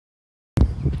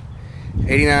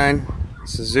'89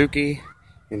 Suzuki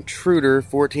Intruder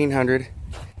 1400.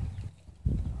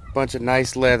 Bunch of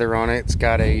nice leather on it. It's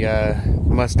got a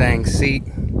Mustang seat.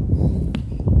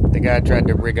 The guy tried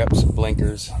to rig up some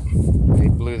blinkers. He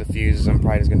blew the fuses. I'm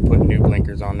probably just going to put new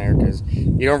blinkers on there because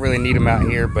you don't really need them out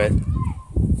here, but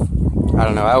I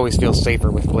don't know. I always feel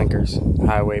safer with blinkers.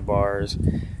 Highway bars.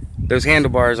 Those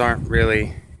handlebars aren't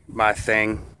really my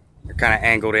thing. They're kind of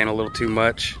angled in a little too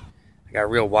much. I got a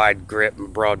real wide grip. I'm a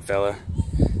broad fella.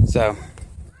 So,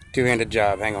 two-handed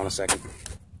job. Hang on a second.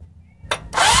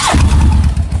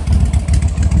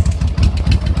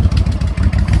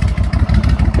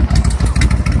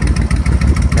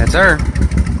 That's her.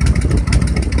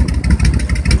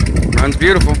 Runs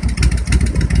beautiful.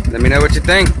 Let me know what you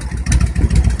think.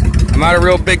 I'm not a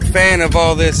real big fan of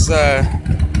all this,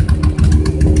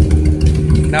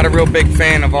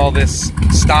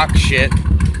 stock shit.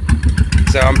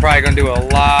 So I'm probably gonna do a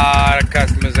lot of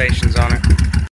customizations on it.